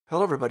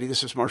Hello, everybody.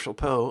 This is Marshall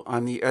Poe.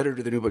 I'm the editor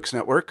of the New Books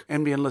Network.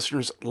 NBN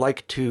listeners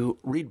like to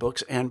read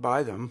books and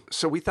buy them.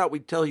 So we thought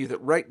we'd tell you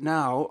that right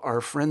now, our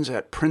friends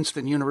at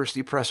Princeton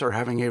University Press are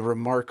having a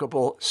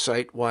remarkable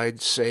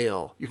site-wide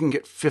sale. You can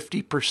get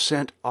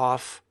 50%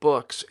 off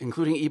books,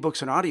 including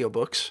ebooks and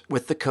audiobooks,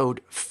 with the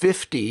code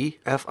 50,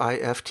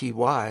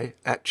 F-I-F-T-Y,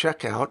 at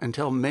checkout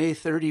until May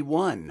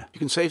 31. You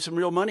can save some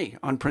real money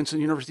on Princeton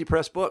University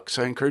Press books.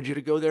 I encourage you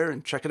to go there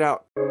and check it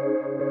out.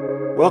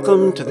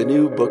 Welcome to the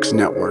New Books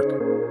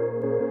Network.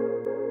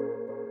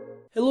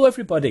 Hello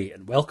everybody,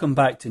 and welcome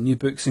back to New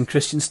Books in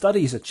Christian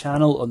Studies, a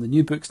channel on the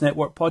New Books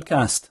Network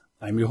podcast.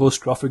 I'm your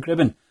host, Crawford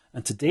Gribben,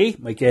 and today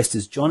my guest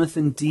is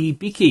Jonathan D.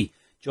 Beeke.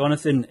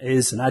 Jonathan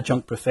is an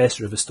adjunct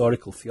professor of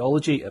historical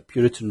theology at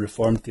Puritan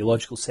Reformed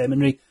Theological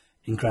Seminary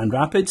in Grand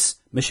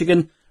Rapids,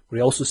 Michigan, where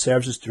he also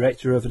serves as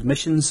Director of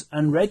Admissions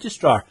and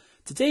Registrar.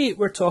 Today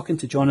we're talking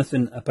to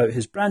Jonathan about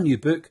his brand new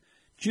book,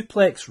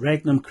 Duplex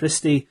Regnum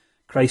Christi,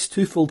 Christ's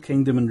Twofold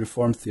Kingdom and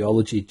Reformed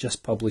Theology,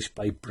 just published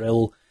by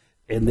Brill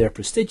in their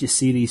prestigious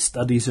series,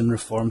 Studies in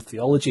Reformed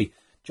Theology.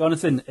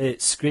 Jonathan,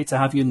 it's great to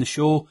have you on the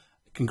show.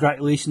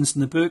 Congratulations on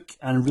the book,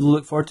 and really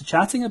look forward to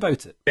chatting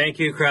about it. Thank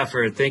you,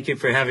 Crawford. Thank you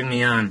for having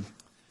me on.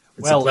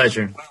 It's a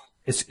pleasure.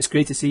 It's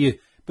great to see you.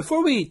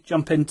 Before we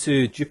jump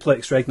into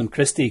Duplex Regnum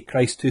Christi,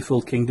 Christ's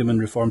Twofold Kingdom and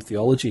Reformed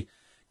Theology,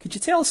 could you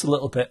tell us a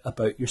little bit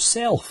about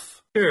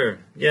yourself? Sure,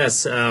 yes.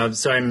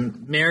 So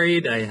I'm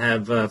married. I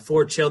have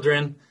 4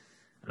 children.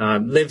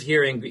 Live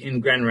here in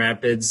Grand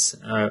Rapids.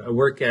 I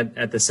work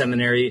at the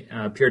seminary,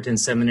 Puritan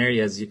Seminary,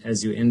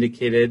 as you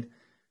indicated.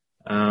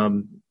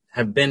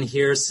 Have been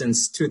here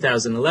since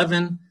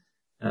 2011.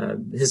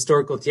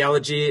 Historical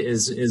theology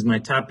is my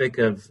topic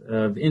of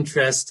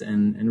interest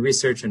and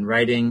research and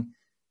writing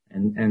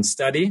and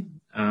study.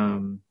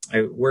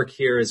 I work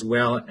here as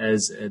well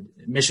as a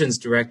missions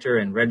director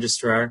and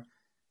registrar.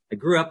 I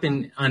grew up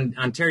in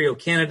Ontario,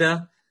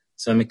 Canada,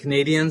 so I'm a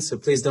Canadian, so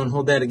please don't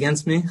hold that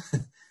against me.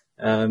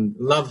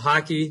 Love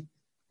hockey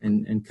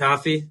and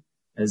coffee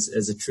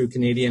as a true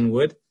Canadian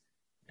would.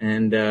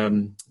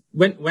 And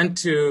went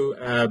to,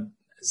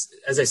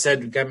 as I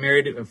said, got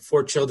married,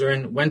 4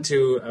 children, went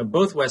to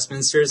both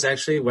Westminsters,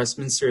 actually,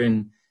 Westminster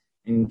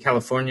in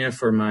California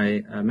for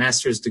my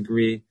master's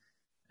degree,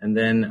 and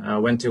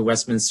then went to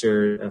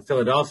Westminster,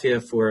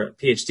 Philadelphia for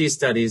PhD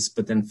studies,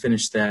 but then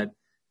finished that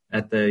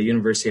at the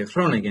University of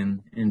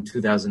Groningen in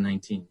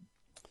 2019.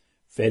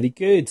 Very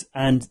good.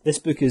 And this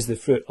book is the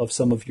fruit of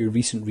some of your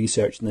recent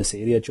research in this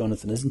area,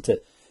 Jonathan, isn't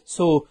it?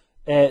 So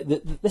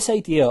this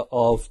idea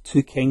of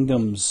two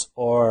kingdoms,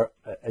 or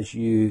as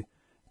you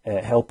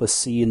help us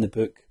see in the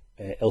book,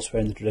 elsewhere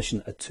in the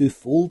tradition, a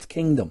twofold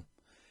kingdom,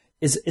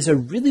 is a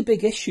really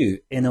big issue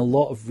in a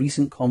lot of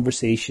recent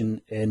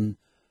conversation in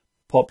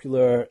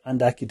popular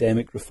and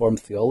academic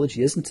Reformed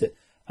theology, isn't it?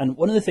 And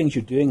one of the things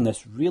you're doing in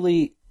this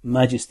really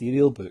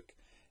magisterial book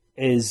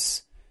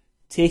is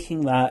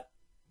taking that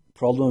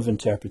problem of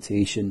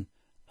interpretation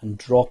and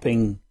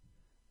dropping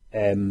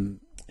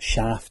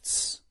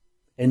shafts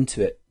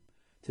into it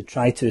to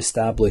try to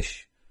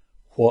establish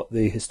what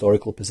the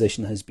historical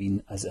position has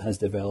been as it has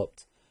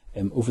developed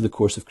over the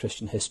course of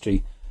Christian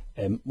history,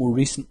 more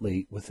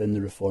recently within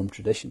the Reformed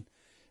tradition.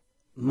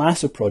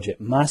 Massive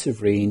project,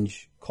 massive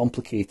range,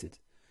 complicated.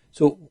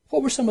 So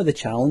what were some of the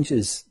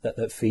challenges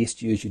that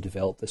faced you as you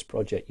developed this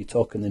project? You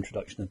talk in the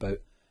introduction about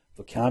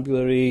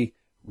vocabulary,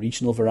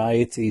 regional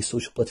variety,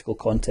 social political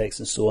context,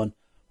 and so on.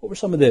 What were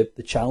some of the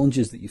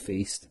challenges that you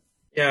faced?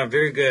 Yeah,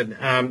 very good.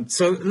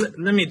 So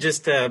let me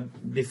just,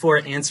 before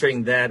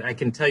answering that, I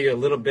can tell you a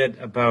little bit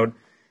about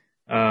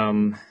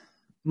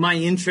my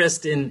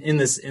interest in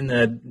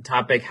the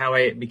topic, how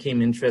I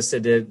became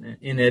interested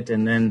in it,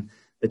 and then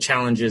the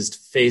challenges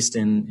faced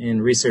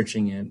in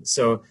researching it.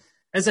 So,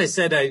 as I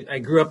said, I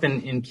grew up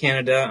in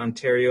Canada,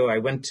 Ontario. I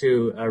went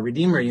to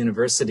Redeemer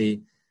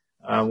University,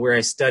 where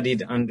I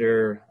studied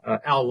under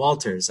Al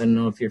Walters. I don't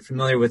know if you're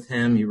familiar with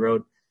him. He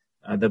wrote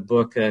the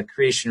book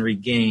Creation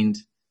Regained.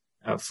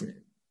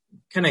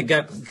 Kind of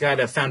got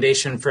a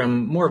foundation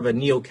from more of a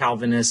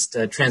neo-Calvinist,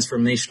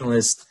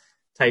 transformationalist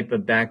type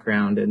of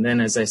background. And then,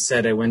 as I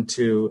said, I went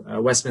to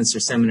Westminster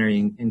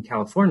Seminary in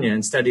California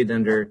and studied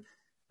under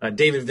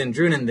David Van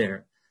Drunen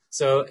there.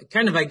 So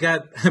kind of I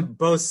got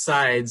both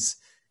sides,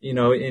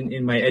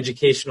 in my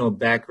educational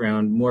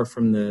background, more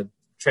from the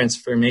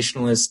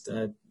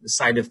transformationalist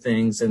side of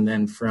things, and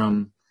then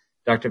from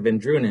Dr. Van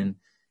Drunen.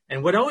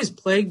 And what always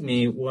plagued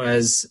me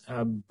was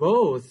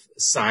both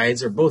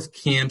sides, or both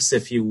camps,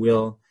 if you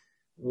will,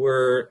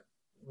 were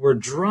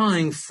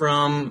drawing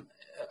from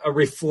a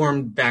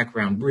Reformed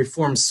background,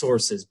 Reformed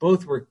sources.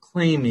 Both were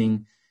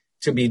claiming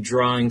to be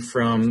drawing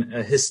from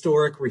the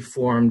historic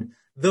Reformed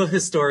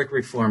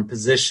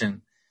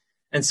position.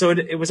 And so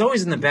it was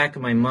always in the back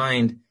of my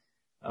mind,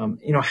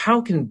 how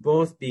can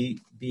both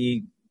be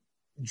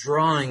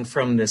drawing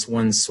from this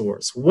one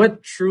source?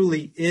 What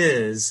truly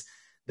is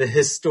the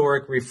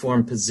historic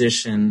Reformed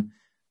position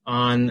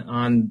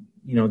on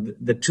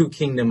the two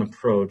kingdom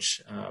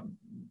approach?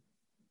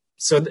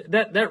 So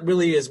that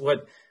really is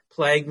what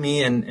plagued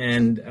me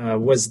and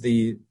was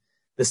the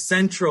the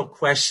central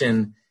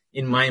question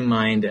in my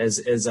mind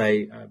as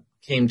I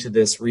came to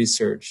this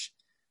research.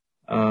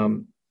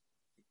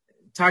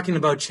 Talking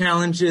about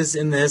challenges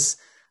in this,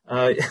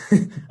 a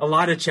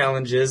lot of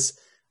challenges.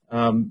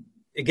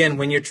 Again,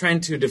 when you're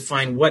trying to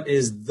define what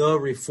is the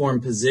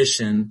Reformed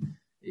position,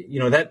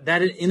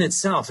 that in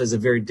itself is a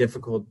very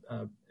difficult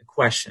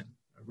question,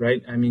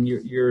 right? I mean,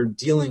 you're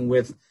dealing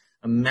with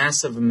a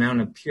massive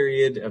amount of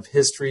period of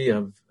history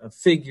of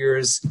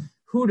figures,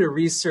 who to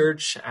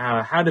research,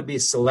 how to be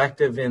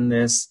selective in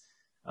this.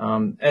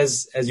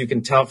 As you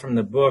can tell from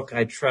the book,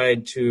 I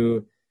tried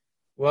to.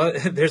 Well,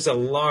 there's a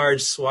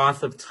large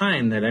swath of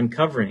time that I'm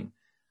covering,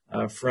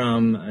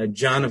 from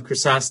John of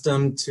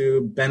Chrysostom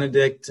to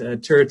Benedict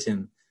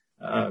Turretin.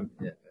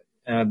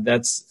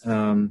 That's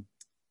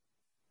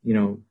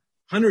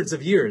hundreds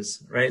of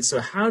years, right?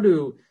 So how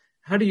do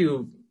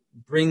you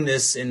bring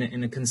this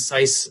in a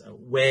concise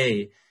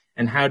way,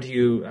 and how do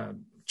you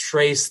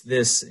trace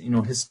this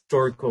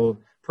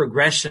historical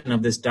progression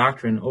of this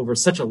doctrine over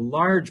such a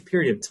large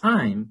period of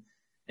time,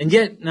 and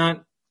yet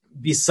not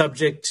be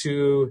subject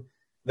to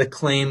the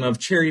claim of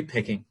cherry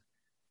picking,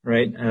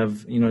 right?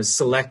 Of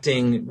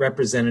selecting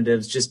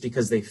representatives just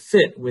because they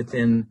fit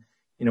within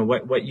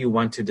what you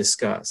want to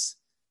discuss.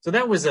 So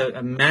that was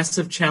a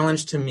massive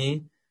challenge to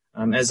me,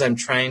 as I'm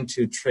trying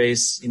to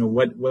trace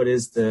what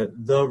is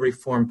the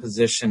Reformed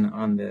position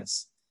on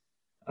this.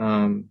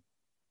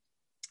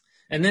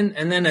 And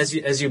then as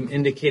you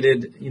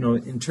indicated,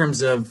 in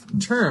terms of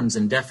terms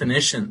and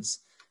definitions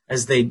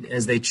as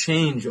they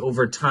change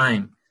over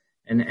time,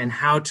 and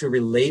how to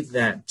relate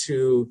that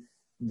to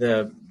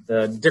the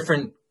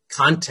different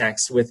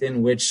contexts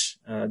within which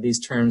these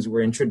terms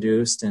were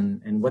introduced,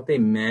 and what they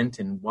meant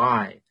and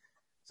why.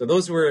 So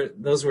those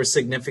were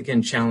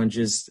significant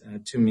challenges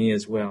to me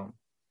as well.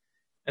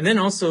 And then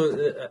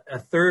also a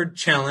third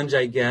challenge,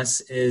 I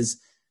guess,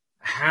 is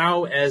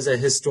how, as a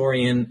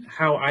historian,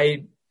 how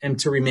I am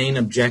to remain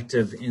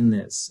objective in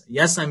this.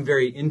 Yes, I'm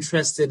very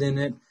interested in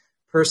it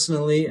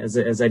personally,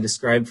 as I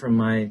described from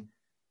my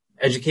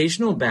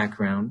educational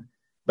background.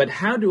 But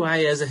how do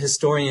I, as a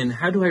historian,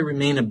 how do I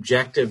remain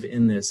objective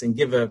in this and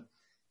give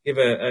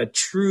a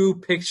true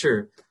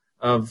picture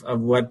of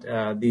what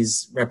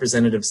these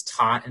representatives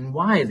taught and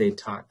why they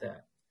taught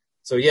that?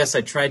 So yes,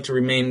 I tried to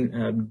remain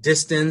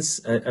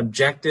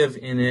objective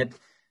in it,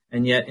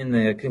 and yet in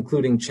the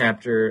concluding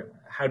chapter,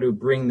 how to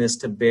bring this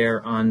to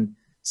bear on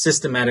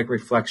systematic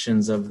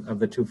reflections of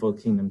the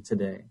twofold kingdom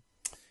today.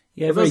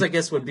 Yeah, so those, I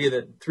guess, would be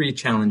the three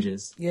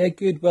challenges. Yeah,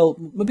 good. Well,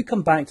 maybe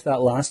come back to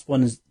that last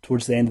one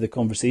towards the end of the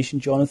conversation,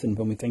 Jonathan,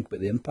 when we think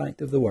about the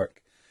impact of the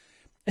work.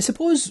 I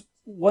suppose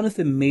one of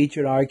the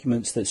major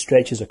arguments that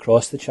stretches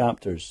across the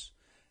chapters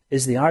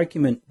is the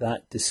argument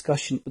that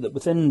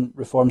within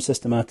Reformed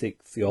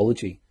systematic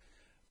theology,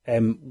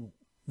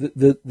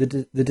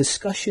 the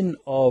discussion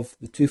of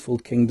the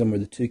twofold kingdom or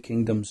the two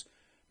kingdoms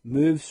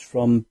moves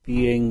from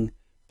being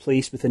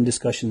placed within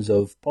discussions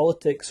of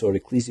politics or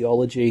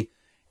ecclesiology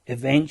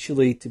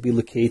eventually to be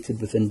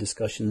located within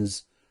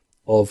discussions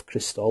of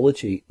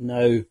Christology.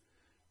 Now,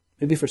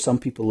 maybe for some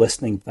people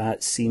listening,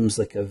 that seems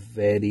like a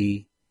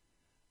very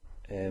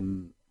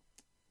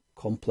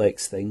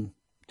complex thing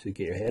to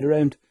get your head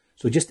around.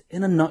 So just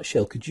in a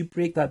nutshell, could you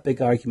break that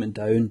big argument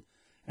down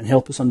and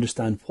help us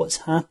understand what's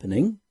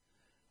happening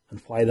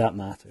and why that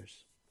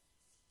matters?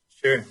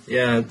 Sure.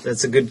 Yeah,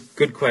 that's a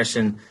good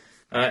question.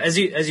 As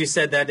you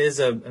said, that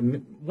is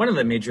one of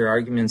the major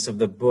arguments of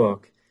the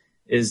book,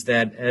 is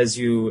that as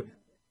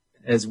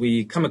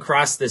we come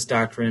across this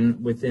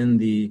doctrine within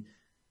the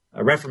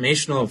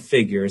reformational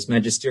figures,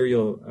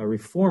 magisterial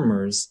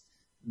reformers,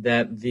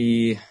 that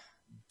the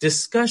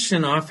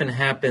discussion often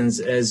happens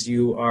as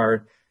you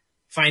are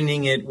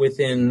finding it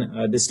within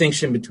a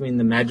distinction between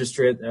the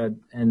magistrate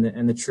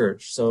and the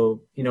church.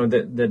 So,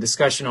 the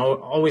discussion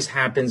always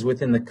happens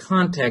within the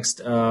context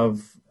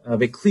of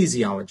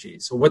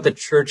ecclesiology. So what the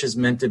church is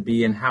meant to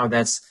be and how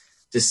that's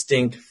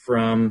distinct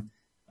from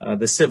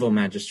the civil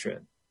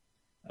magistrate.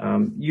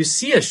 You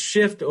see a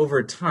shift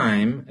over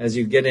time as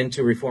you get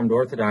into Reformed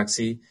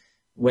Orthodoxy,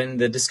 when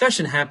the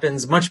discussion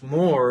happens much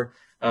more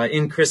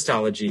in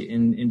Christology,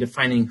 in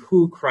defining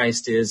who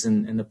Christ is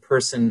and the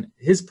person,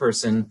 his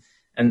person,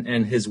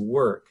 and his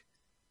work.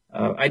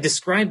 I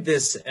describe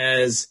this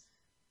as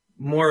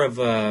more of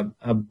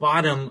a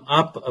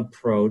bottom-up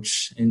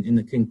approach in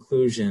the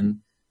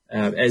conclusion,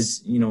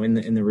 as in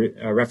the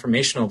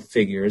reformational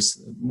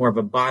figures, more of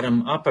a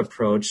bottom-up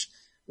approach,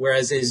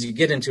 whereas as you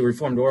get into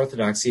Reformed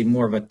Orthodoxy,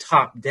 more of a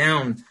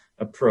top-down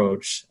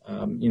approach,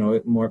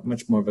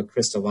 much more of a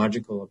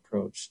Christological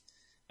approach.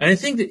 And I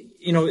think that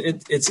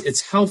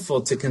it's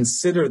helpful to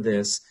consider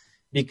this,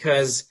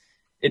 because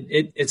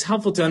it's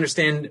helpful to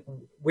understand,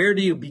 where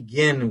do you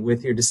begin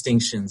with your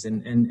distinctions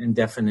and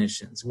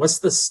definitions? What's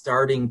the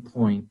starting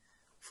point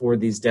for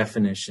these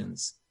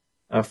definitions?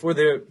 For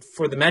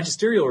the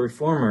magisterial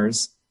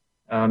reformers,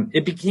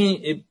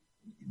 the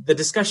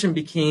discussion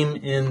became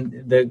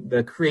in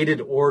the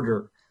created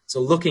order. So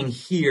looking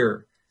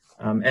here,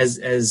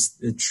 as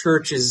the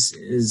church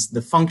is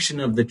the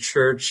function of the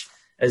church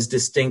as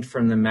distinct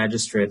from the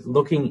magistrate,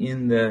 looking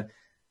in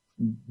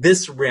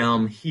this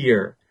realm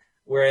here.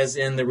 Whereas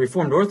in the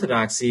Reformed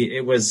Orthodoxy,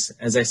 it was,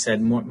 as I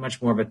said,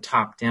 much more of a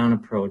top-down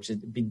approach.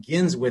 It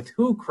begins with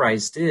who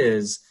Christ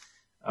is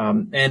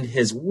and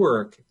his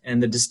work,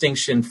 and the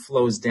distinction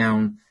flows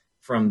down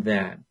from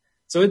that.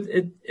 So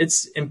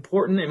it's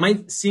important. It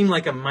might seem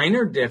like a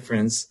minor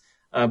difference,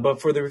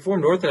 but for the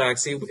Reformed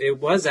Orthodoxy, it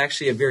was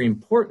actually a very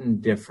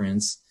important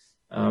difference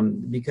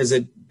because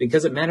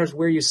it matters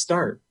where you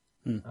start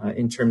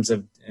in terms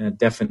of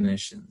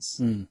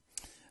definitions.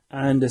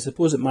 And I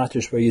suppose it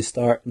matters where you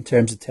start in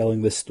terms of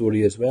telling this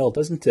story as well,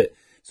 doesn't it?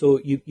 So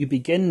you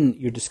begin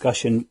your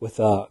discussion with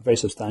a very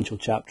substantial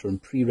chapter on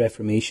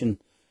pre-Reformation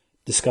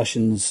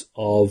discussions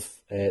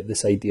of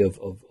this idea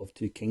of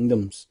two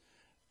kingdoms,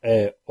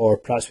 or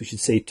perhaps we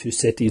should say two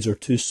cities or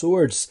two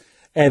swords.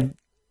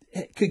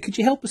 Could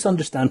you help us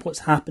understand what's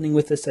happening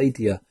with this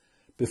idea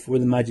before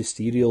the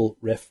magisterial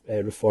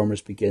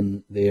reformers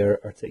begin their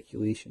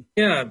articulation?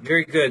 Yeah,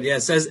 very good.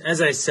 Yes,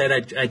 as I said,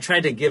 I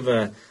tried to give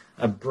a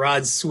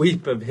broad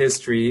sweep of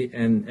history,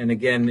 and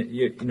again,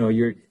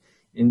 you're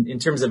in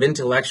terms of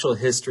intellectual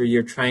history,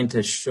 you're trying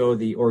to show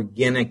the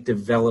organic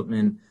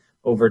development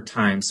over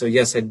time. So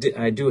yes,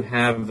 I do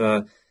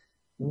have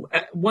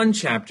one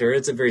chapter.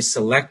 It's a very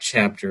select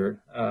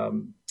chapter,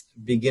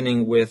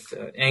 beginning with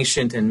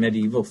ancient and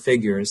medieval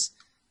figures.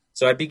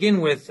 So I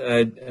begin with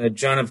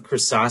John of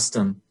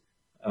Chrysostom.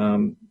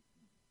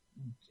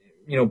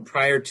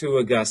 Prior to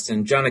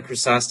Augustine, John of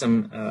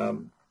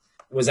Chrysostom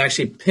was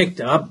actually picked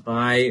up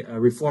by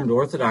Reformed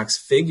Orthodox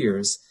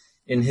figures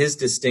in his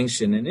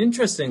distinction. And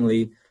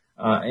interestingly,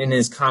 in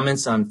his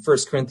comments on 1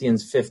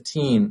 Corinthians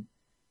 15,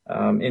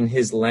 in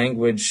his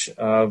language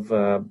of,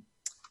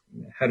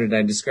 how did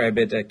I describe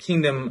it? A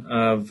kingdom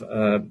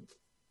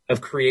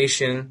of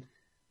creation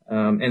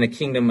and a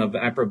kingdom of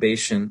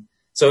approbation.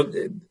 So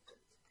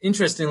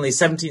interestingly,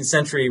 17th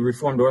century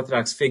Reformed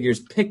Orthodox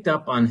figures picked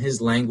up on his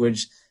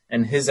language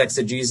and his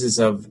exegesis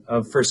of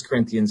 1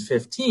 Corinthians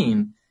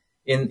 15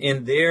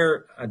 in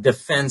their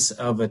defense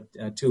of a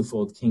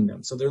twofold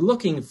kingdom. So they're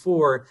looking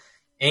for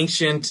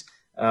ancient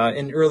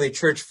and early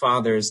church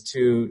fathers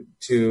to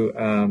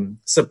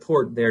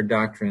support their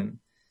doctrine.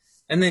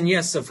 And then,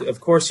 yes, of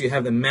course, you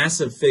have the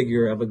massive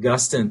figure of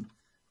Augustine,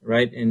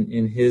 right,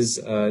 in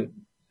his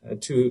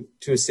two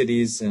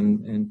cities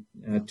and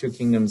two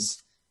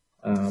kingdoms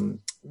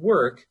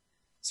work.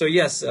 So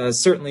yes,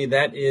 certainly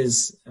that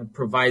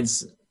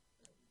provides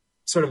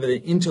sort of an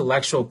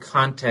intellectual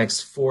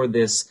context for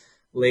this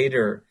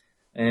later.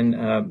 And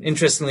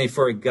interestingly,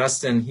 for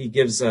Augustine, he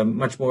gives a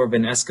much more of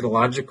an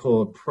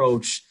eschatological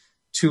approach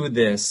to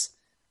this.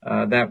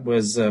 That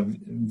was,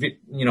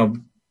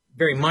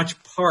 very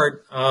much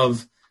part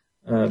of,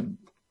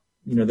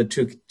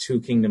 the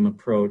two kingdom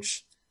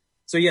approach.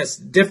 So yes,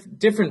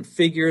 different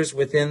figures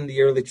within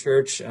the early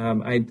church.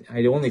 I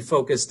only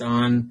focused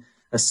on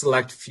a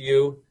select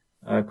few,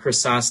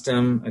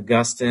 Chrysostom,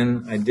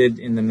 Augustine. I did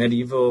in the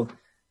medieval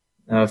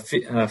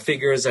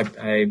figures.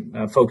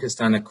 I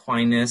focused on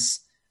Aquinas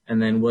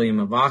and then William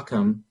of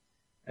Ockham,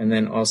 and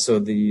then also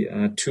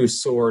the two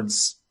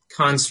swords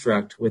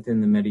construct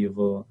within the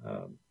medieval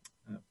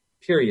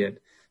period.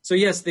 So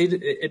yes,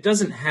 it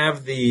doesn't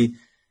have the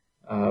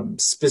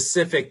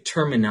specific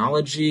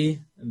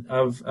terminology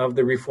of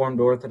the Reformed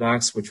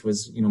Orthodox, which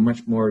was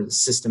much more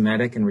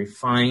systematic and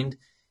refined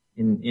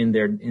in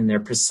their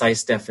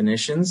precise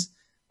definitions.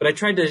 But I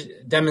tried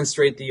to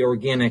demonstrate the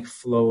organic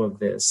flow of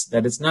this,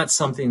 that it's not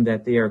something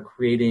that they are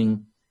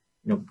creating,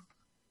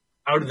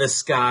 out of the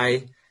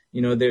sky.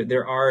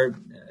 There are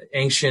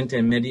ancient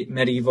and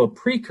medieval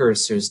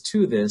precursors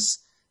to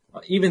this,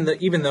 even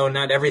though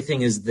not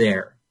everything is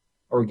there.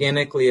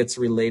 Organically, it's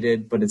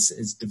related, but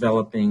it's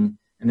developing,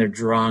 and they're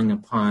drawing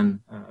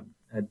upon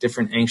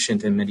different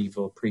ancient and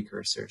medieval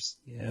precursors.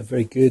 Yeah,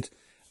 very good.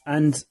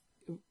 And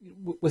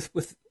with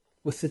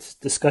this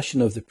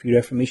discussion of the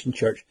pre-Reformation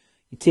church,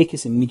 you take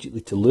us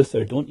immediately to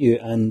Luther, don't you?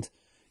 And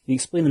you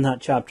explain in that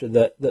chapter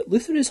that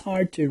Luther is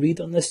hard to read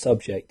on this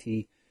subject.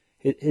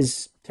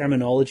 His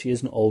terminology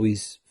isn't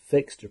always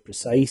fixed or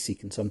precise. He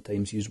can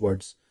sometimes use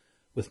words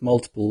with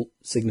multiple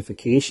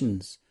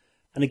significations.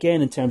 And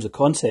again, in terms of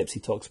concepts, he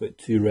talks about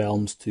two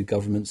realms, two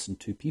governments, and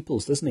two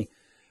peoples, doesn't he?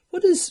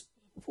 What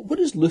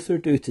does Luther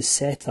do to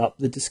set up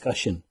the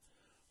discussion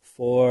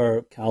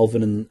for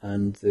Calvin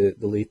and the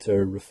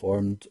later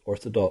Reformed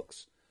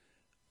Orthodox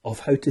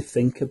of how to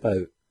think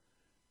about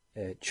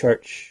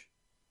church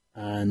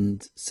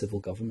and civil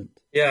government?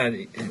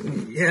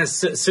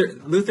 Yes.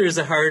 Luther is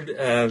a hard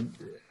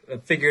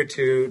figure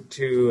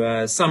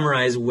to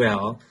summarize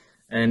well,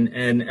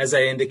 and as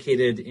I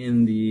indicated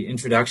in the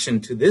introduction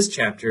to this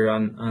chapter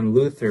on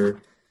Luther,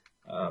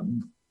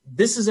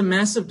 this is a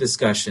massive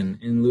discussion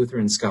in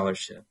Lutheran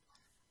scholarship.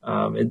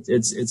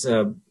 It's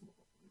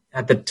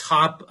at the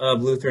top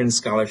of Lutheran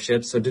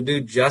scholarship. So to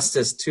do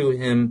justice to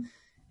him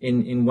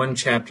in one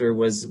chapter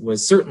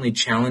was certainly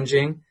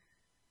challenging.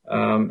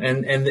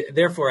 And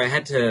therefore I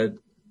had to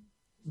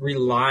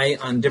rely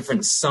on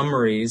different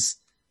summaries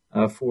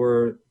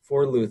for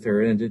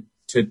Luther and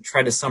to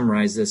try to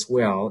summarize this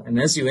well. And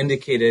as you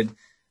indicated,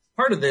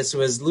 part of this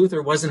was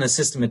Luther wasn't a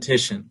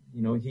systematician.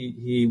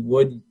 He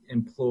would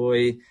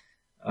employ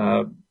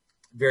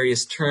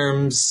various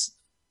terms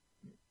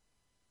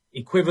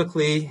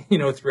equivocally,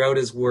 throughout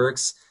his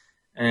works.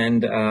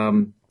 And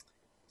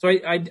so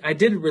I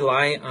did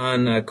rely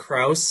on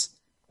Krauss,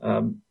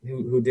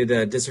 who did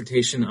a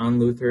dissertation on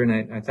Luther,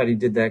 and I thought he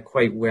did that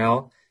quite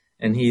well.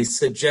 And he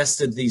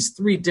suggested these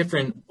three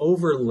different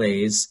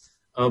overlays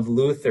of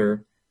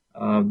Luther,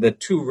 the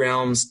two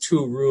realms,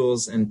 two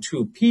rules, and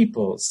two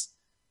peoples.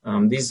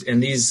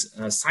 These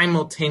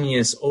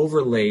simultaneous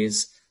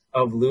overlays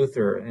of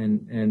Luther,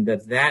 and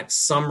that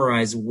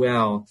summarizes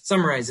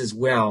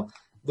well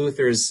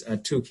Luther's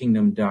two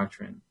kingdom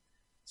doctrine.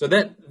 So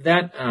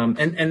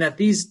that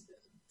these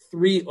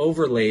three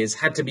overlays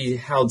had to be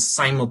held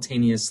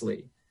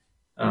simultaneously,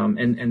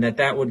 and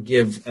that would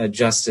give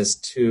justice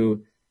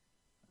to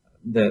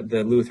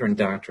the Lutheran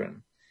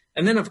doctrine.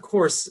 And then, of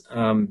course,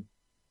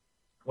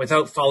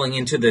 without falling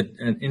into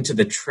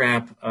the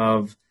trap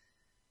of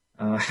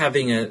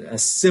having a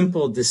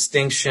simple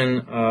distinction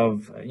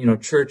of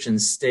church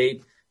and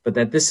state, but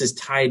that this is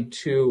tied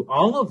to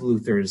all of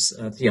Luther's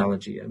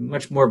theology, a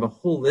much more of a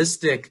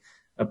holistic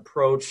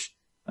approach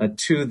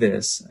to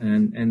this,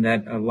 and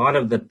that a lot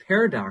of the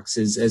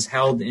paradoxes as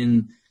held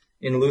in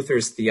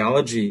Luther's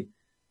theology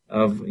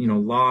of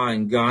law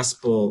and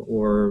gospel,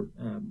 or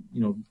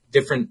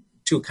different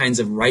two kinds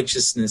of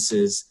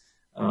righteousnesses,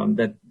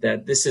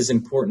 that this is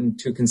important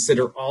to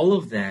consider all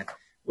of that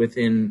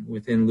within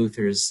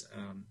Luther's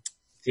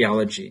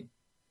theology.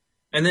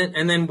 And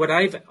then what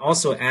I've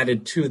also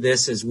added to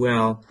this as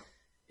well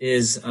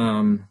is,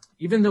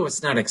 even though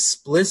it's not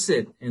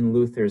explicit in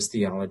Luther's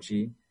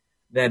theology,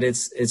 that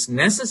it's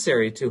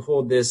necessary to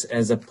hold this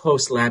as a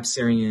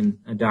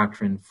post-lapsarian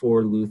doctrine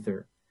for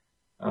Luther.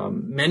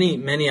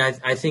 Many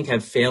I think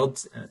have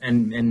failed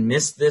and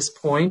missed this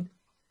point,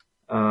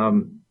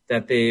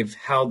 that they've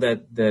held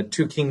that the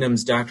two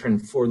kingdoms doctrine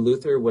for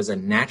Luther was a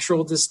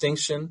natural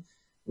distinction,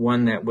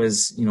 one that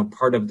was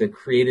part of the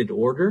created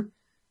order.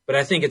 But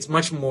I think it's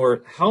much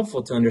more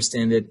helpful to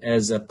understand it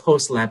as a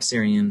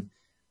post-lapsarian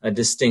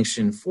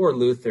distinction for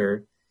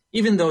Luther,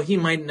 even though he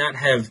might not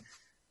have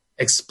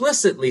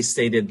explicitly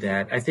stated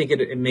that. I think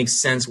it makes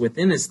sense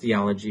within his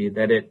theology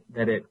that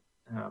it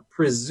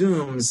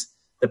presumes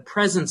the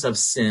presence of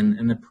sin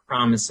and the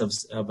promise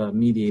of a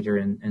mediator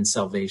and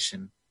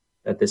salvation,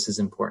 that this is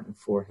important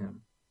for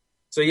him.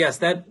 So yes,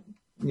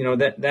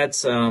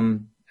 that's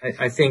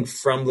I think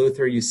from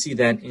Luther you see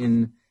that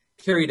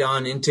carried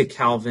on into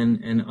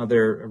Calvin and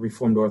other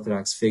Reformed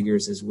Orthodox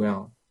figures as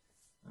well.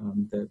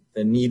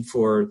 The need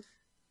for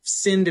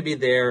sin to be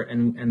there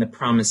and the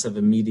promise of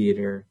a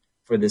mediator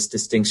for this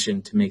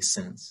distinction to make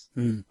sense.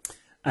 And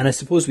I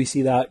suppose we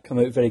see that come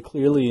out very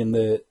clearly in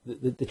the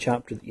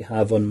chapter that you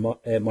have on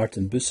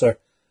Martin Bucer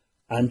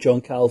and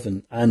John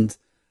Calvin. And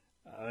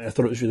I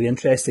thought it was really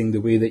interesting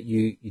the way that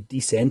you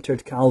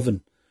decentered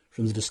Calvin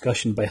from the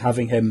discussion by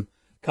having him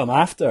come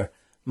after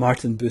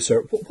Martin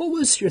Bucer. What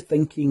was your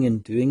thinking in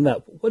doing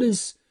that? What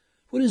does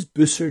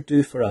Bucer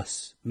do for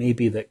us,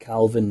 maybe that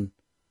Calvin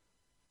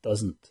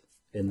doesn't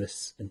in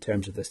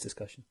terms of this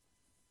discussion?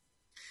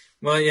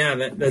 Well, yeah,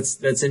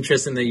 that's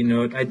interesting that you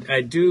know it.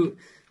 I do.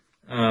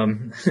 I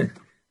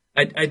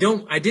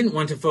didn't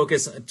want to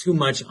focus too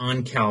much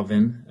on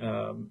Calvin,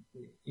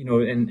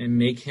 and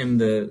make him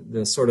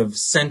the sort of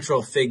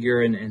central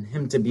figure and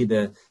him to be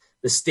the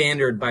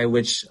standard by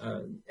which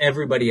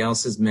everybody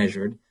else is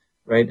measured.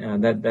 Right,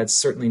 that's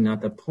certainly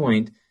not the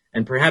point,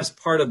 and perhaps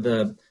part of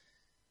the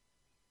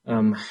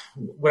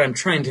what I'm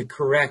trying to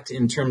correct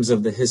in terms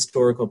of the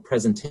historical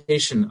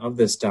presentation of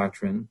this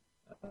doctrine,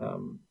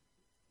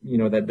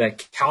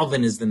 that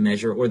Calvin is the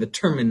measure, or the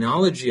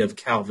terminology of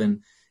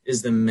Calvin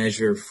is the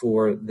measure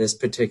for this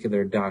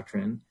particular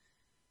doctrine.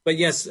 But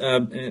yes,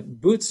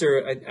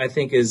 Bucer, I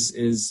think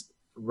is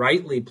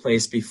rightly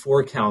placed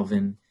before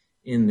Calvin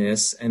in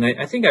this, and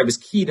I think I was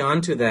keyed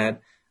onto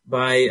that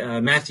by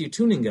Matthew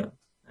Tuninga.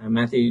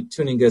 Matthew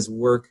Tuninga's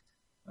work,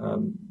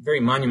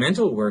 very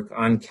monumental work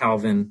on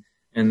Calvin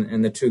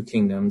and the two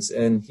kingdoms.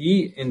 And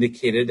he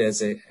indicated,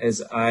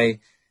 as I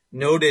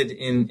noted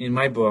in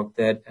my book,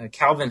 that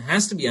Calvin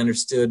has to be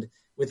understood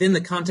within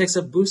the context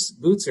of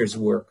Bucer's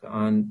work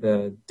on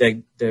the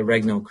De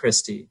Regno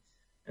Christi,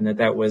 and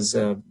that was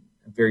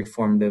very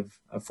formative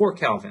for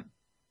Calvin.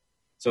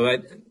 So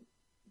I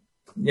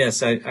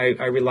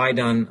relied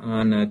on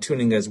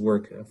Tuninga's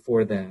work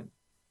for that.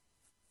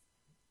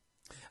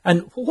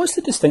 And what's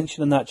the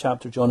distinction in that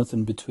chapter,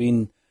 Jonathan,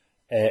 between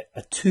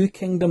a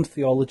two-kingdom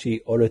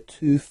theology or a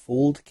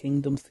twofold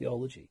kingdom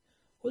theology?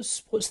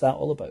 What's that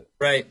all about?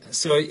 Right.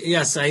 So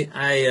yes, I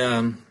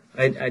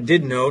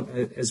did note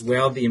as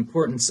well the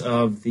importance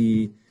of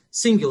the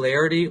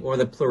singularity or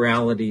the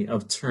plurality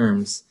of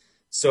terms.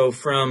 So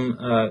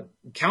from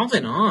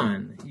Calvin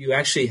on, you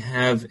actually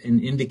have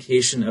an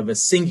indication of a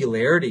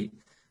singularity,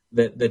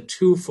 the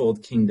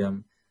twofold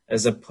kingdom,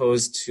 as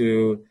opposed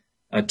to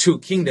two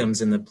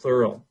kingdoms in the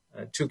plural.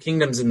 Two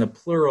kingdoms in the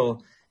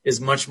plural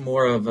is much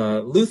more of a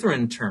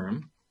Lutheran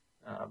term,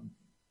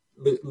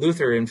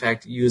 Luther, in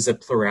fact, used a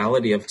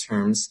plurality of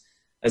terms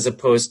as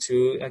opposed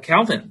to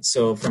Calvin.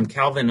 So from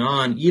Calvin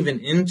on, even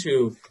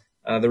into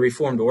the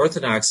Reformed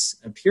Orthodox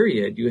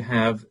period, you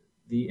have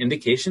the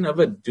indication of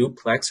a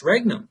duplex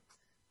regnum,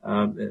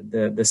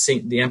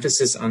 the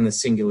emphasis on the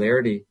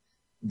singularity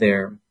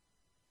there.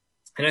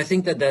 And I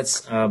think that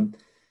that's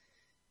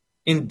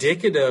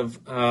indicative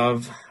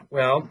of,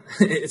 well,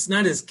 it's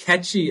not as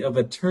catchy of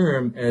a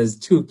term as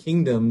two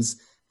kingdoms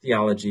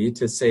theology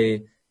to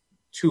say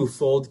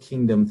twofold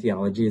kingdom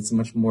theology. It's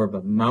much more of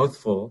a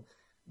mouthful.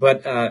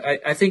 But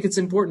I think it's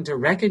important to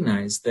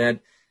recognize that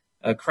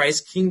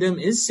Christ's kingdom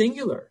is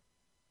singular,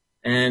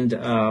 and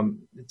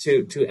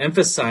to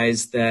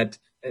emphasize that,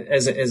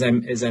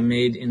 as I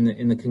made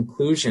in the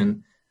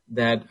conclusion,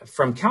 that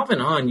from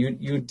Calvin on,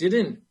 you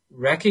didn't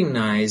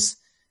recognize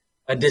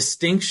a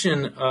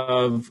distinction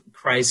of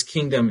Christ's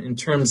kingdom in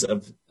terms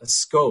of a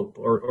scope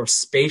or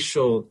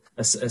spatial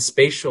a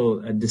spatial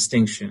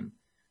distinction,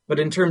 but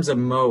in terms of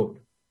mode.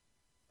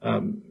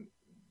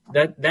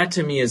 That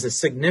to me is a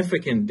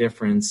significant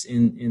difference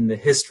in the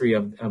history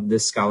of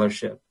this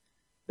scholarship,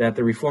 that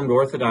the Reformed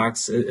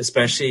Orthodox,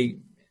 especially,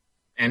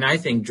 and I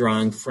think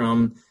drawing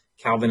from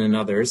Calvin and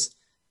others,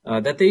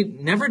 that they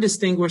never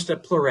distinguished a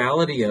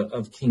plurality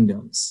of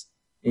kingdoms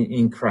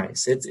in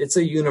Christ. It's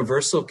a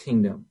universal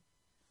kingdom,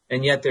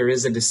 and yet there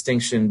is a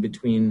distinction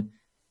between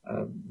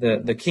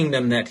the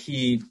kingdom that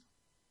he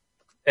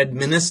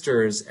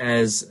administers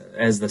as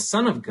the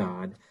Son of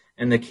God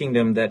and the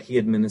kingdom that he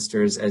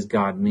administers as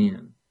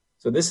God-man.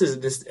 So this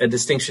is a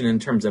distinction in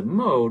terms of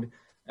mode,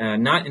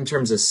 not in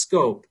terms of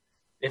scope.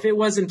 If it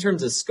was in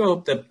terms of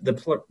scope,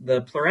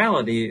 the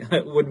plurality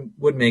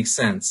would make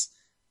sense,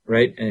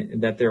 right?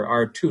 That there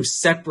are two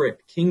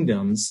separate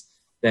kingdoms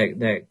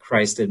that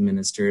Christ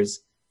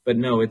administers, but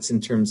no, it's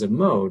in terms of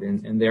mode,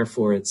 and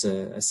therefore it's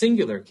a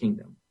singular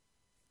kingdom.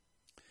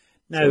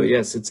 Now, so,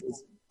 yes, it's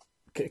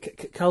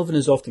Calvin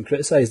is often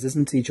criticised,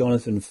 isn't he,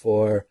 Jonathan,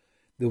 for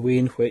the way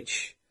in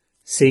which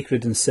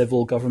sacred and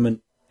civil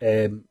government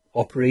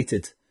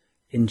operated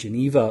in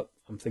Geneva.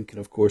 I'm thinking,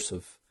 of course,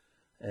 of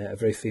a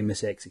very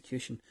famous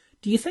execution.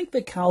 Do you think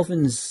that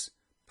Calvin's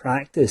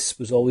practice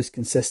was always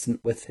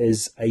consistent with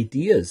his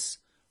ideas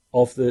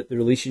of the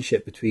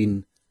relationship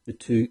between the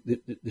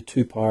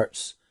two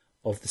parts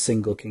of the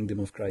single kingdom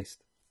of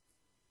Christ?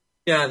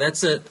 Yeah,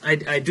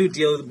 I do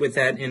deal with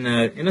that in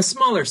a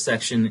smaller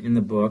section in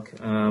the book.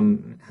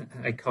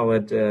 I call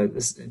it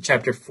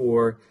chapter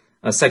 4,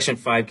 section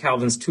 5,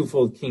 Calvin's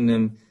twofold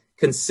kingdom,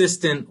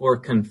 consistent or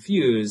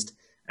confused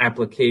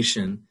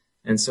application.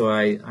 And so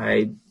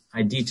I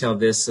detail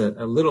this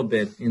a little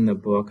bit in the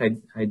book.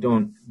 I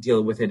don't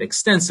deal with it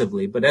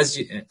extensively, but as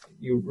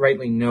you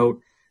rightly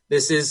note,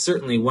 this is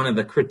certainly one of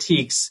the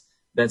critiques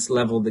that's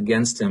leveled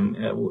against him.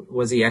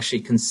 Was he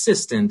actually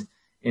consistent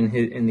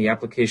in the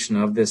application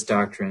of this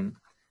doctrine?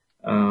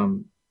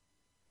 And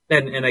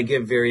I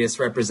give various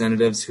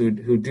representatives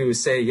who do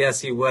say,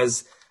 yes, he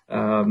was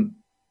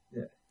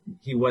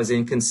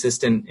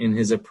inconsistent in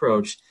his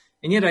approach.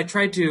 And yet I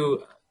try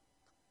to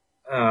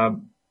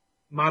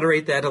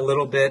moderate that a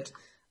little bit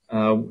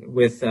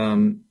with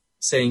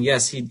saying,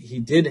 yes, he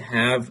did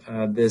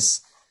have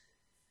this.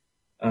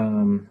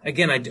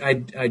 Again,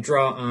 I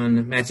draw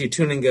on Matthew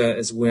Tuninga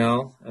as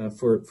well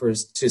for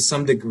to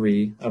some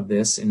degree of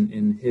this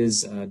in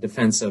his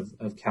defense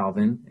of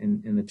Calvin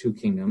in the two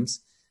kingdoms.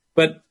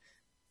 But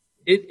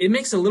it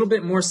makes a little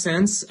bit more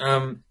sense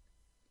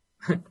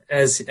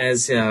as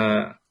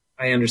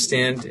I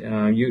understand.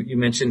 You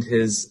mentioned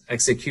his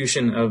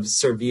execution of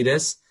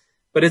Servetus,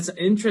 but it's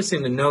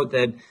interesting to note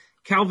that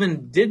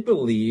Calvin did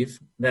believe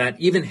that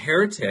even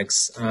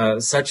heretics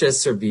such as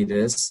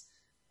Servetus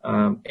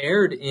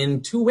erred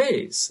in two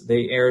ways.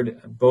 They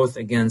erred both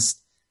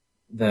against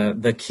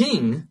the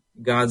king,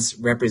 God's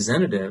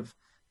representative,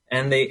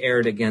 and they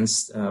erred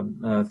against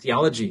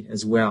theology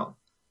as well.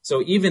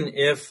 So even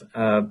if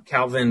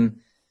Calvin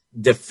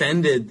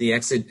defended the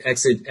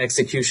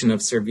execution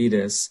of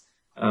Servetus,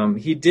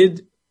 he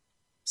did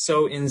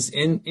so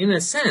in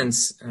a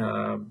sense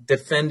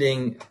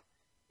defending,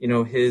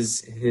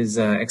 his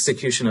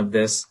execution of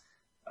this,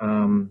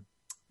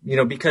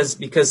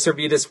 because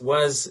Servetus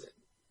was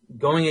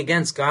going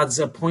against God's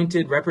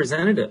appointed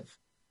representative.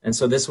 And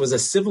so this was a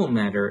civil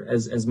matter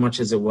as much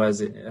as it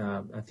was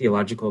a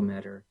theological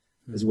matter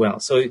as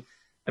well. So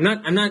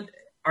I'm not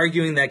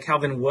arguing that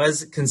Calvin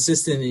was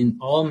consistent in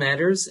all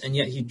matters, and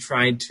yet he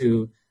tried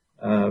to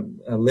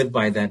live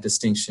by that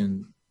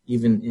distinction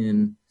even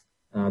in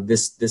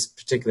this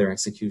particular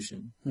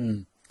execution.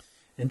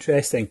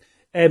 Interesting.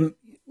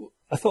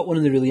 I thought one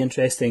of the really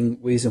interesting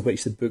ways in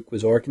which the book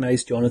was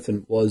organised,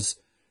 Jonathan, was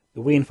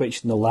the way in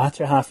which in the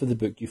latter half of the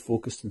book you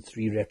focused on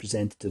three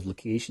representative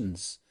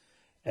locations,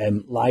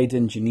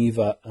 Leiden,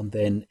 Geneva, and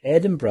then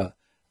Edinburgh,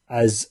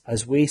 as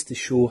ways to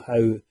show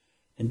how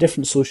in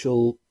different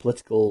social,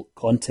 political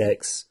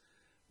contexts,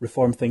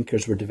 Reformed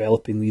thinkers were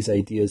developing these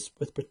ideas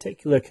with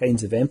particular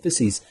kinds of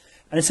emphases.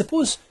 And I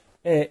suppose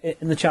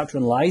in the chapter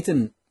on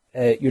Leiden,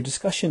 your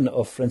discussion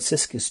of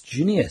Franciscus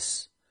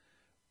Junius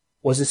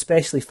was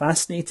especially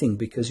fascinating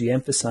because you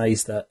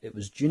emphasised that it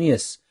was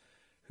Junius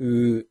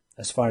who,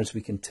 as far as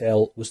we can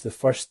tell, was the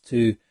first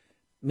to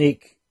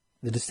make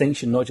the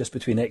distinction not just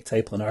between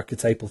ectypal and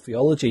archetypal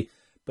theology,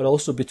 but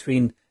also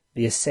between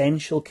the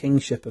essential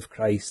kingship of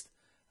Christ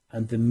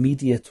and the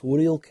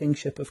mediatorial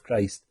kingship of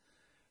Christ.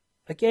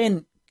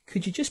 Again,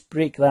 could you just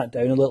break that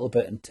down a little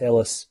bit and tell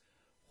us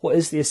what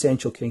is the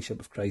essential kingship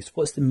of Christ?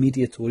 What's the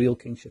mediatorial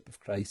kingship of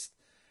Christ?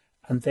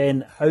 And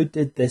then how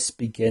did this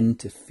begin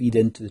to feed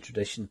into the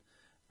tradition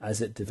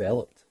as it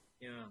developed?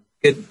 Yeah.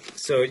 Good.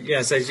 So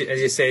yes, as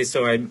you say,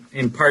 so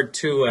in part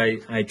two,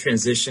 I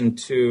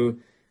transitioned to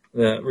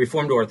the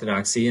Reformed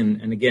Orthodoxy,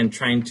 and again,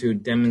 trying to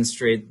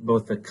demonstrate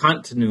both the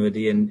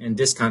continuity and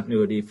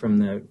discontinuity from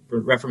the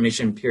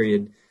Reformation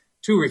period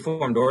to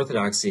Reformed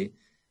Orthodoxy.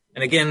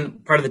 And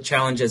again, part of the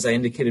challenge, as I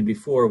indicated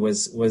before,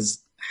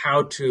 was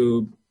how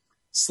to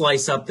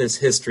slice up this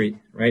history,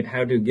 right?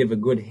 How to give a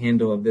good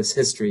handle of this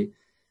history.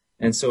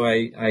 And so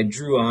I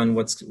drew on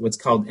what's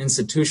called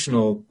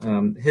institutional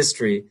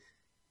history,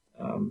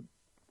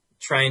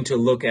 trying to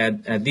look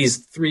at these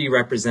three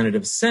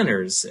representative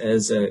centers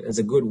as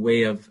a good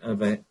way of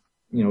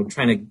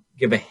trying to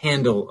give a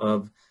handle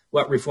of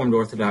what Reformed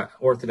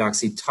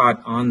Orthodoxy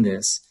taught on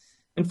this,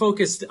 and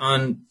focused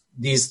on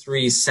these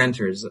three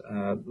centers,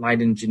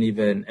 Leiden,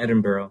 Geneva, and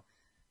Edinburgh.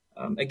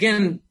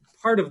 Again,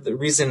 part of the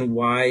reason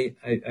why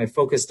I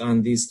focused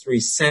on these three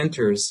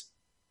centers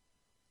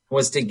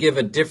was to give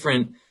a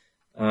different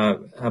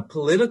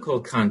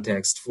political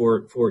context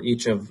for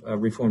each of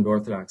Reformed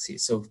Orthodoxy.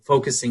 So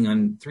focusing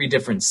on three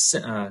different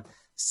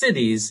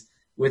cities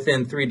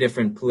within three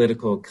different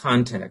political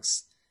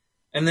contexts.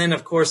 And then,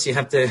 of course, you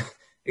have to,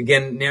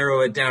 again,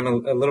 narrow it down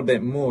a little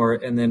bit more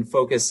and then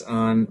focus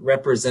on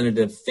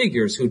representative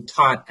figures who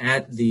taught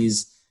at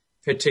these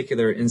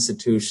particular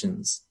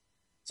institutions.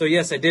 So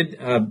yes, I did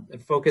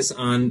focus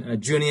on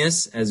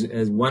Junius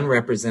as one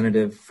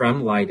representative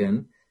from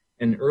Leiden,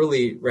 an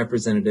early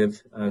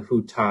representative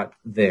who taught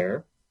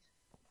there,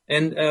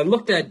 and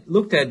looked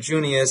at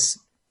Junius,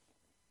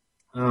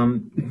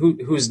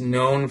 who's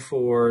known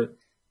for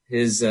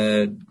his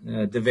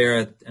De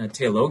Vera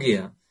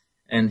Theologia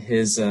and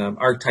his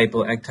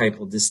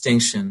archetypal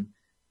distinction.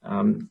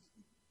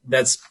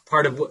 That's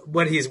part of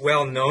what he's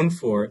well known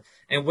for.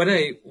 And what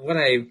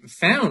I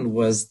found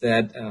was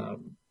that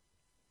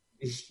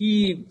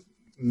he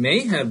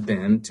may have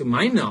been, to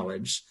my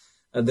knowledge,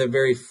 the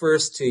very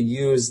first to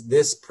use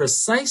this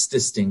precise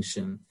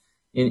distinction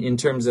in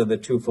terms of the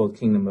twofold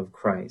kingdom of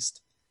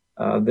Christ.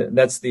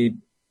 That's the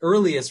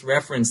earliest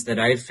reference that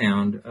I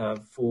found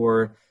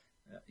for,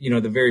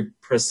 the very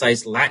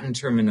precise Latin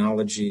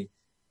terminology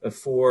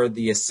for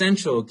the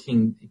essential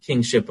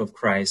kingship of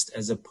Christ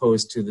as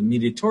opposed to the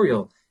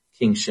mediatorial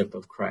kingship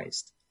of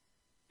Christ.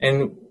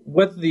 And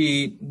what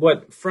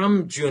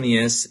from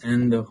Junius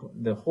and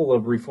the whole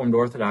of Reformed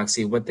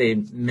Orthodoxy, what they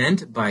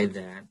meant by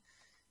that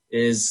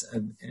is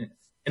an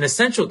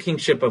essential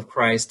kingship of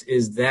Christ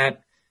is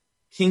that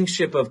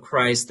kingship of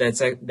Christ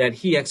that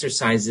he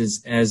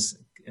exercises as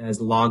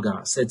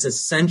Logos. It's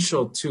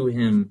essential to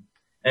him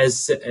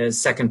as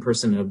second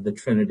person of the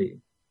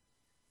Trinity.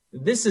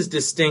 This is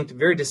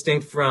very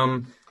distinct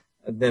from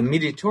the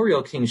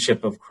mediatorial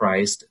kingship of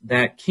Christ,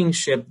 that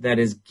kingship that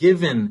is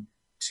given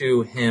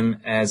to him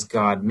as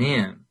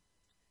God-man.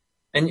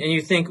 And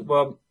you think,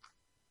 well,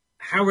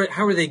 how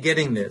are they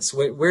getting this?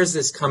 Where's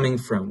this coming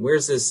from?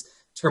 Where's this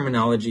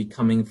terminology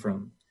coming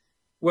from?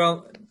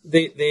 Well,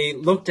 they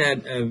looked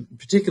at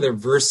particular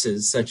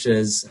verses such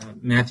as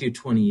Matthew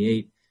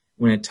 28,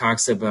 when it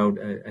talks about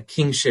a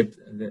kingship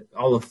that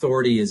all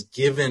authority is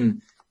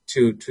given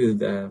to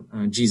the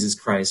Jesus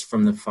Christ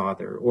from the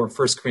Father, or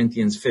 1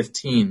 Corinthians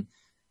 15,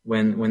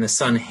 when the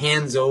Son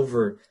hands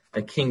over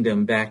a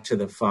kingdom back to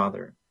the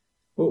Father.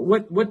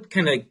 Well, what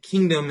kind of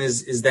kingdom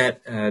is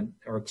that,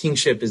 or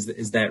kingship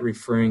is that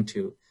referring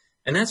to?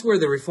 And that's where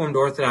the Reformed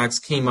Orthodox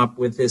came up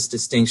with this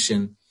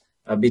distinction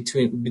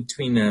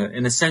between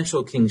an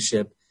essential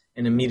kingship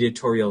and a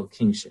mediatorial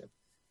kingship.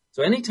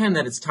 So anytime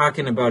that it's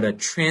talking about a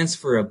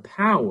transfer of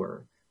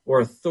power or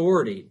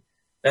authority,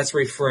 that's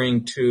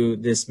referring to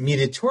this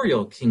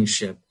mediatorial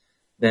kingship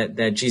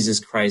that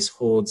Jesus Christ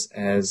holds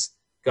as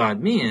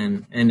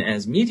God-man and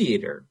as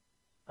mediator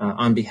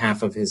on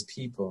behalf of his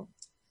people.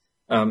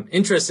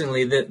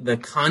 Interestingly, the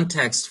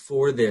context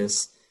for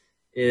this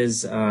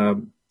is they're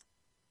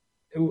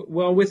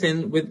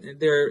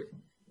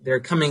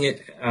coming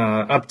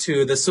up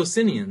to the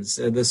Socinians.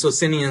 The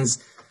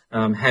Socinians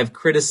have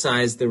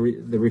criticized the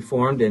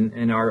Reformed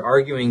and are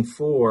arguing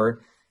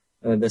for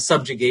the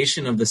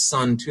subjugation of the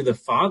Son to the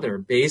Father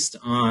based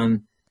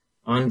on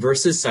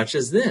verses such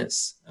as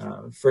this,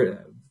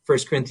 for 1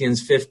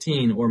 Corinthians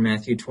 15 or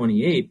Matthew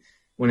 28,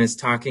 when it's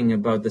talking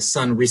about the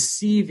Son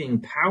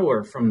receiving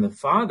power from the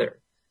Father.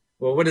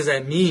 Well, what does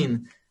that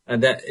mean?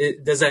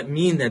 Does that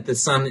mean that the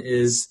Son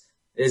is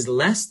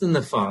less than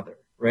the Father,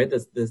 right?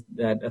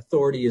 That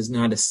authority is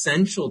not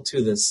essential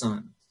to the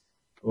Son.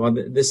 Well,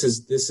 this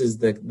is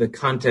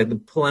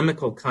the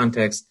polemical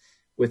context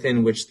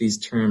within which these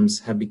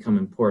terms have become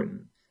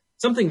important.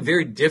 something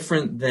very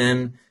different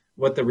than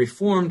what the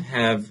Reformed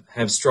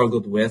have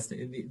struggled with.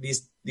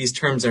 These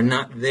terms are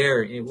not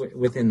there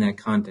within that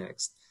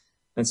context.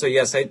 And so,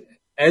 yes,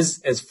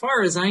 as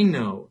far as I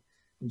know,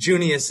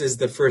 Junius is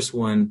the first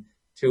one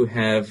to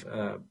have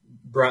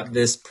brought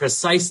this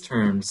precise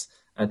terms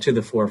to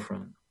the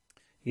forefront.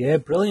 Yeah,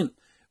 brilliant.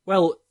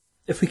 Well,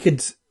 if we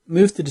could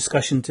move the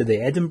discussion to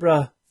the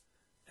Edinburgh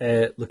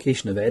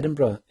location of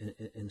Edinburgh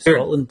in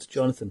Scotland,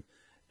 Jonathan.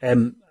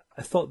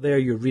 I thought there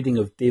your reading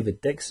of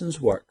David Dixon's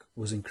work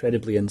was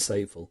incredibly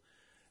insightful.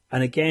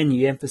 And again,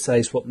 you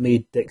emphasise what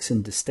made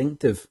Dixon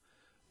distinctive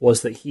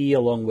was that he,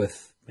 along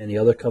with many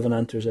other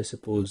Covenanters, I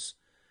suppose,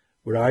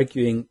 were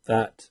arguing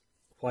that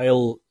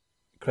while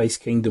Christ's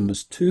kingdom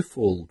was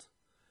twofold,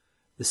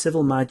 the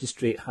civil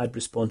magistrate had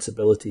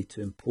responsibility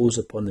to impose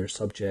upon their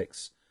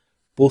subjects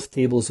both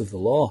tables of the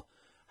law.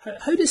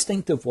 How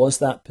distinctive was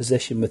that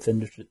position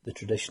within the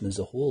tradition as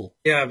a whole?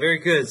 Yeah, very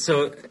good.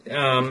 So,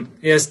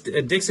 yes,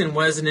 Dixon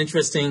was an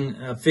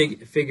interesting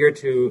figure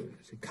to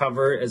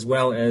cover, as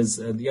well as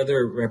the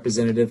other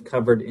representative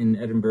covered in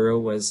Edinburgh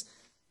was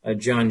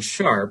John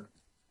Sharp,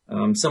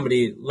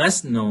 somebody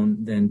less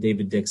known than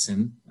David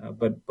Dixon,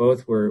 but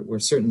both were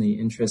certainly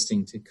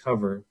interesting to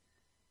cover.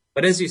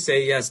 But as you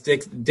say, yes,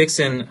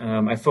 Dixon,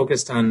 I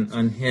focused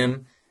on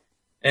him,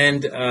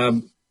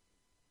 and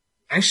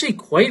actually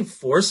quite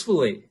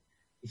forcefully,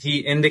 he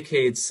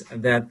indicates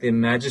that the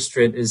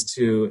magistrate is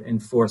to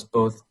enforce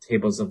both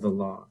tables of the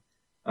law.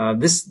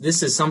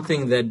 This is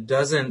something that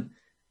doesn't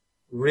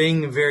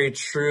ring very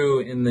true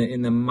in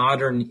the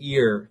modern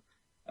ear.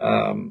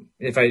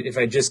 If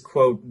I just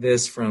quote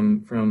this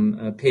from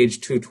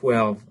page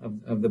 212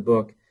 of the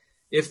book,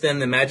 if then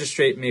the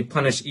magistrate may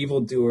punish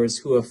evildoers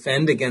who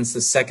offend against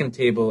the second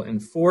table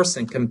and force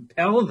and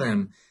compel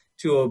them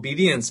to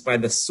obedience by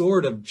the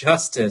sword of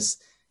justice,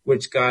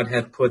 which God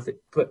hath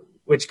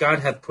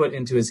put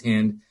into his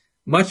hand,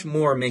 much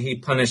more may he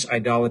punish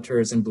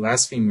idolaters and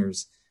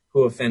blasphemers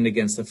who offend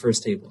against the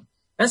first table.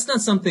 That's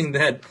not something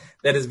that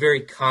is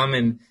very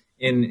common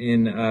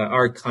in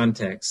our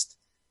context.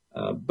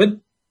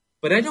 But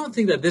I don't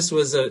think that this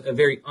was a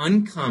very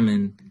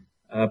uncommon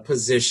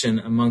position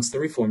amongst the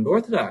Reformed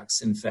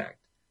Orthodox, in fact.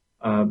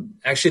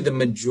 Actually, the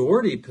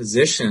majority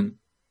position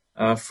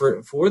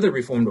for the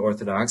Reformed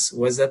Orthodox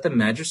was that the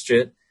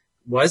magistrate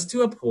was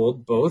to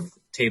uphold both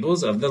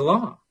tables of the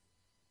law.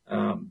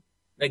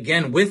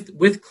 Again,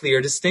 with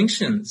clear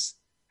distinctions,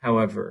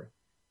 however.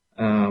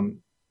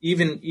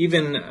 Even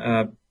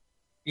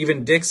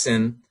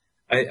Dixon,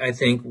 I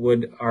think,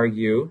 would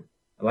argue,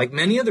 like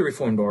many of the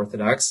Reformed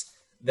Orthodox,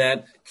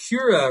 that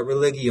cura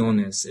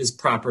religionis is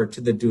proper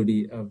to the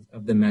duty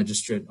of the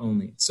magistrate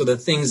only. So the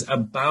things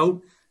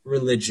about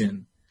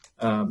religion,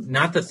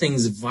 not the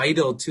things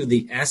vital to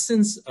the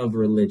essence of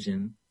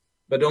religion,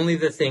 but only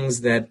the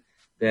things that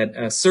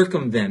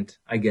circumvent,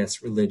 I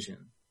guess,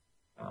 religion.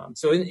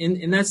 So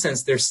in that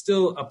sense, they're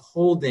still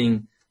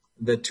upholding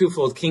the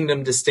twofold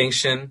kingdom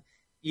distinction,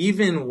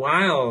 even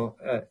while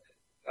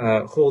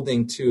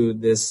holding to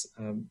this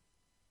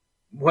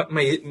what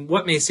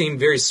may seem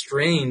very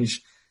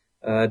strange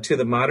to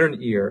the modern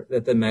ear,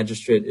 that the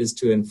magistrate is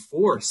to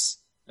enforce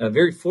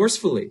very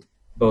forcefully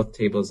both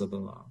tables of the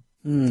law.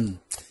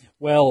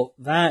 Well,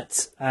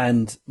 that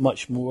and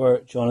much more,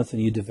 Jonathan,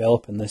 you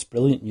develop in this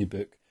brilliant new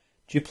book,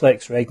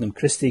 Duplex Regnum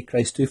Christi,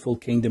 Christ's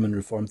Twofold Kingdom and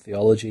Reformed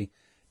Theology,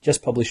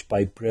 just published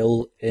by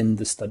Brill in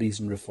the Studies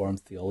in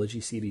Reformed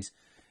Theology series.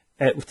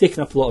 We've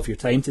taken up a lot of your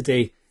time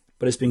today,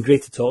 but it's been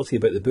great to talk to you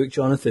about the book,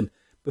 Jonathan.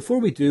 Before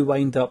we do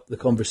wind up the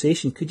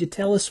conversation, could you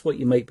tell us what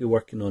you might be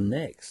working on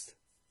next?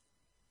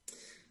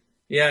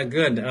 Yeah,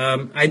 good.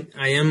 I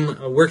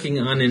am working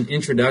on an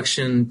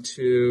introduction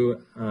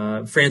to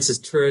Francis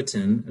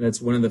Turretin.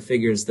 That's one of the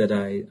figures that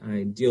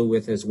I deal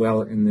with as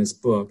well in this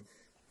book.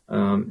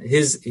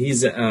 His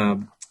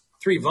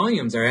 3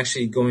 volumes are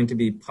actually going to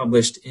be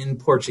published in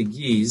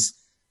Portuguese.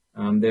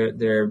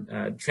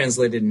 They're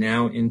translated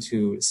now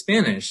into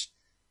Spanish.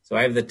 So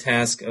I have the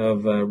task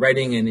of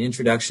writing an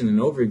introduction and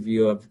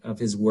overview of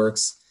his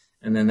works,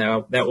 and then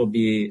that will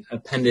be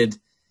appended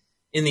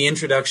in the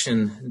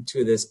introduction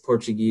to this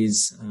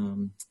Portuguese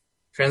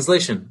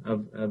translation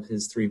of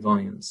his 3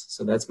 volumes.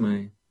 So that's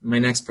my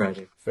next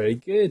project. Very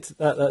good.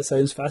 That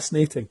sounds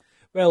fascinating.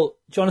 Well,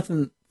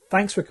 Jonathan,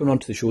 thanks for coming on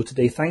to the show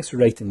today. Thanks for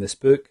writing this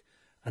book,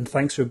 and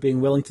thanks for being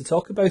willing to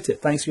talk about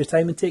it. Thanks for your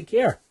time and take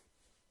care.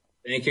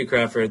 Thank you,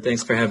 Crawford.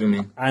 Thanks for having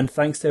me. And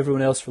thanks to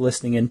everyone else for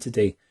listening in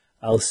today.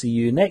 I'll see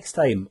you next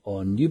time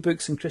on New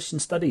Books in Christian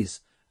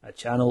Studies, a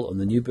channel on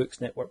the New Books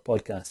Network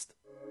podcast.